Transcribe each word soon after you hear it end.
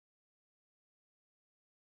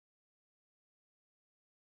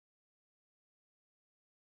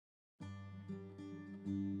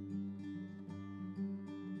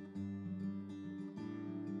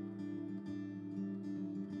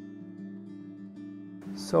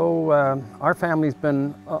So our family's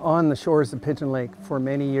been on the shores of Pigeon Lake for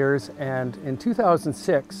many years, and in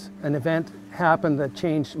 2006 an event happened that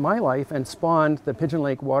changed my life and spawned the Pigeon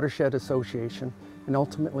Lake Watershed Association and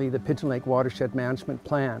ultimately the Pigeon Lake Watershed Management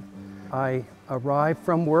Plan. I arrived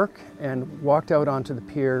from work and walked out onto the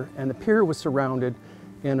pier, and the pier was surrounded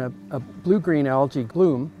in a blue-green algae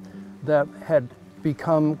bloom that had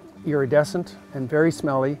become iridescent and very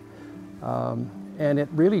smelly. And it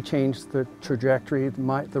really changed the trajectory of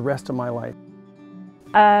the rest of my life.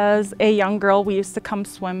 As a young girl, we used to come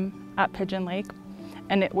swim at Pigeon Lake,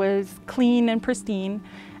 and it was clean and pristine.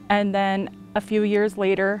 And then a few years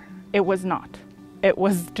later, it was not. It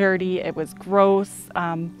was dirty, it was gross.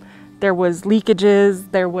 There was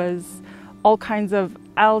leakages, there was all kinds of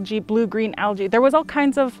algae, blue-green algae. There was all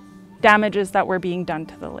kinds of damages that were being done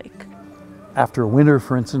to the lake. After winter,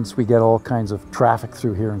 for instance, we get all kinds of traffic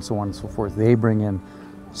through here and so on and so forth. They bring in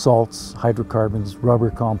salts, hydrocarbons, rubber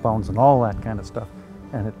compounds, and all that kind of stuff,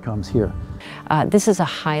 and it comes here. This is a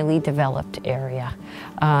highly developed area.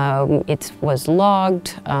 It was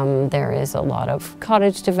logged. There is a lot of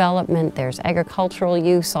cottage development. There's agricultural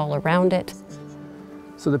use all around it.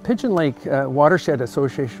 So the Pigeon Lake Watershed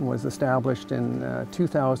Association was established in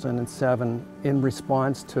 2007 in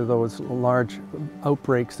response to those large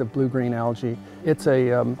outbreaks of blue-green algae. It's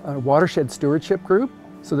a watershed stewardship group.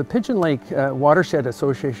 So the Pigeon Lake Watershed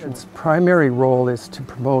Association's primary role is to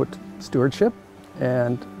promote stewardship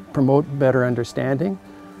and promote better understanding,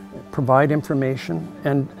 provide information,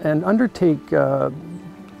 and undertake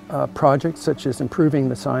projects such as improving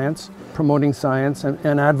the science, promoting science,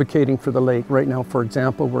 and advocating for the lake. Right now, for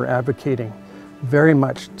example, we're advocating very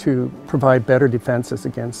much to provide better defenses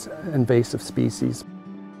against invasive species.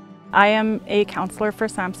 I am a counselor for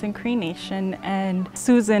Samson Cree Nation, and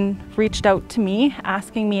Susan reached out to me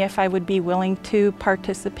asking me if I would be willing to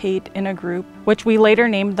participate in a group, which we later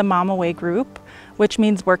named the Mamaway Group, which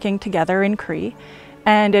means working together in Cree.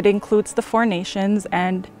 And it includes the 4 nations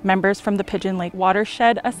and members from the Pigeon Lake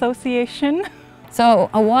Watershed Association. So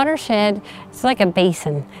a watershed is like a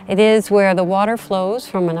basin. It is where the water flows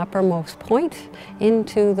from an uppermost point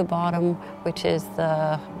into the bottom, which is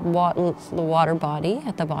the water body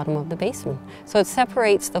at the bottom of the basin. So it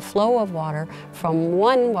separates the flow of water from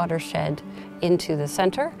one watershed into the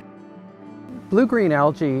center. Blue-green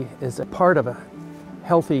algae is a part of a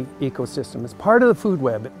healthy ecosystem. It's part of the food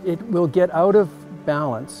web. It will get out of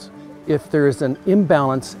balance if there is an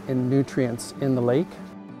imbalance in nutrients in the lake.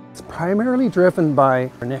 It's primarily driven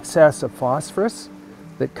by an excess of phosphorus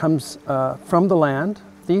that comes from the land.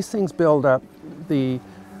 These things build up. The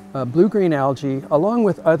blue-green algae, along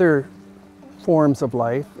with other forms of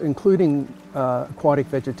life, including aquatic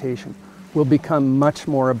vegetation, will become much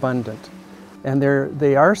more abundant. And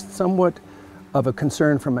they are somewhat of a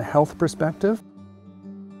concern from a health perspective.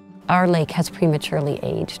 Our lake has prematurely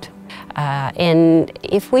aged. And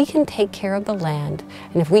if we can take care of the land,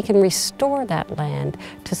 and if we can restore that land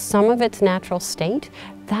to some of its natural state,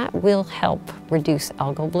 that will help reduce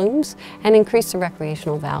algal blooms and increase the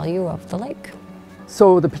recreational value of the lake.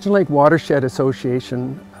 So the Pigeon Lake Watershed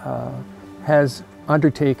Association has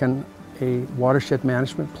undertaken a watershed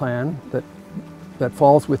management plan that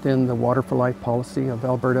falls within the Water for Life policy of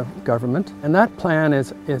Alberta government. And that plan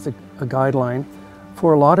is a guideline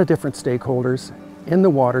for a lot of different stakeholders in the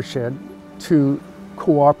watershed to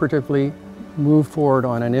cooperatively move forward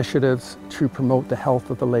on initiatives to promote the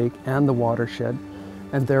health of the lake and the watershed,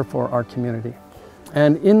 and therefore our community.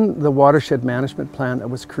 And in the watershed management plan that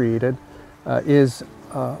was created is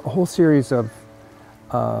a whole series of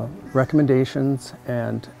recommendations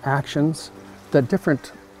and actions that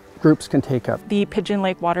different groups can take up. The Pigeon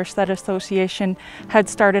Lake Watershed Association had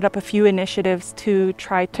started up a few initiatives to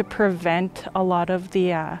try to prevent a lot of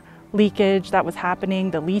the leakage that was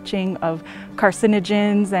happening, the leaching of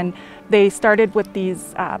carcinogens, and they started with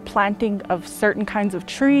these planting of certain kinds of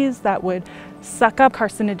trees that would suck up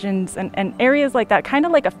carcinogens and areas like that, kind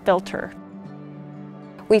of like a filter.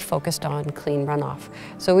 We focused on clean runoff.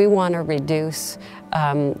 So we want to reduce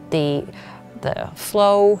the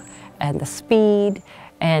flow and the speed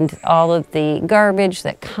and all of the garbage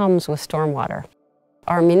that comes with stormwater.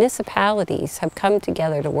 Our municipalities have come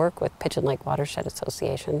together to work with Pigeon Lake Watershed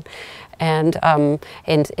Association, and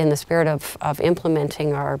in the spirit of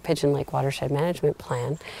implementing our Pigeon Lake Watershed Management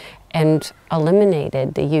Plan, and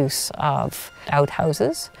eliminated the use of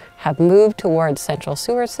outhouses, have moved towards central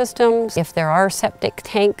sewer systems. If there are septic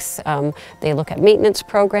tanks, they look at maintenance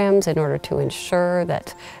programs in order to ensure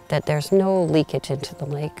that there's no leakage into the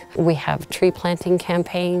lake. We have tree planting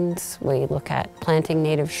campaigns. We look at planting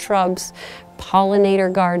native shrubs,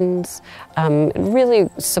 pollinator gardens, really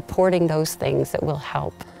supporting those things that will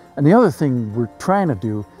help. And the other thing we're trying to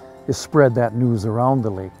do is spread that news around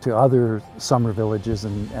the lake to other summer villages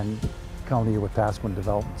and County of Wetaskiwin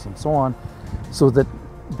developments and so on, so that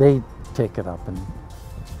they take it up. And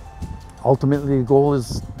ultimately the goal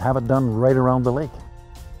is have it done right around the lake.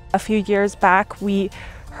 A few years back, we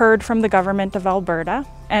heard from the government of Alberta,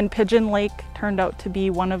 and Pigeon Lake turned out to be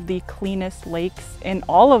one of the cleanest lakes in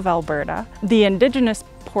all of Alberta. The Indigenous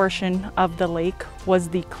portion of the lake was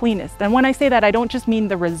the cleanest. And when I say that, I don't just mean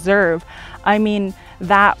the reserve, I mean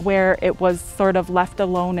that where it was sort of left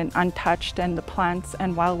alone and untouched, and the plants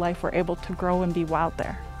and wildlife were able to grow and be wild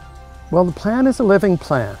there. Well, the plan is a living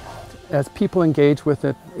plan. As people engage with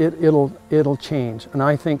it, it'll change. And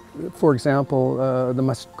I think, for example, the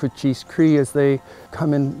Musqueam Cree, as they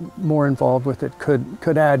come in more involved with it,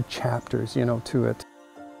 could add chapters, you know, to it.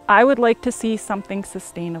 I would like to see something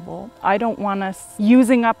sustainable. I don't want us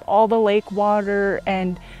using up all the lake water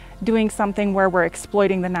and doing something where we're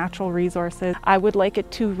exploiting the natural resources. I would like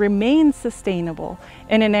it to remain sustainable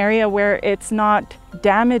in an area where it's not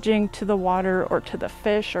damaging to the water or to the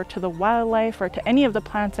fish or to the wildlife or to any of the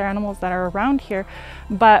plants or animals that are around here,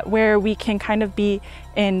 but where we can kind of be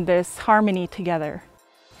in this harmony together.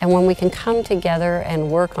 And when we can come together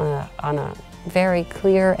and work on a very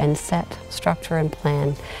clear and set structure and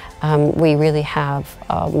plan, we really have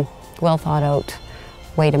a well thought out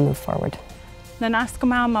way to move forward.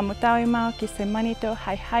 Nanaskamau mamutawimau ki se manito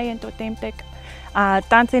hai hai ento tempek.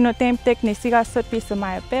 Tanse no tempek ni siga sut pi se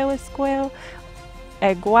mai bewe squel.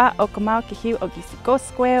 Egwa okamau ki hiu o gisiko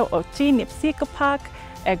squel o chi nipsikapak.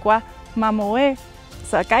 Egwa mamoe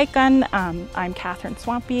sa kaikan. I'm Catherine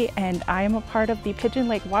Swampy, and I am a part of the Pigeon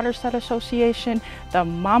Lake Watershed Association, the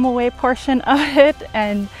Mamoe portion of it,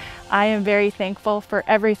 and I am very thankful for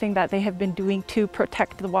everything that they have been doing to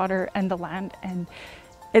protect the water and the land, and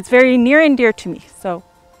it's very near and dear to me, so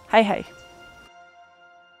hi hi.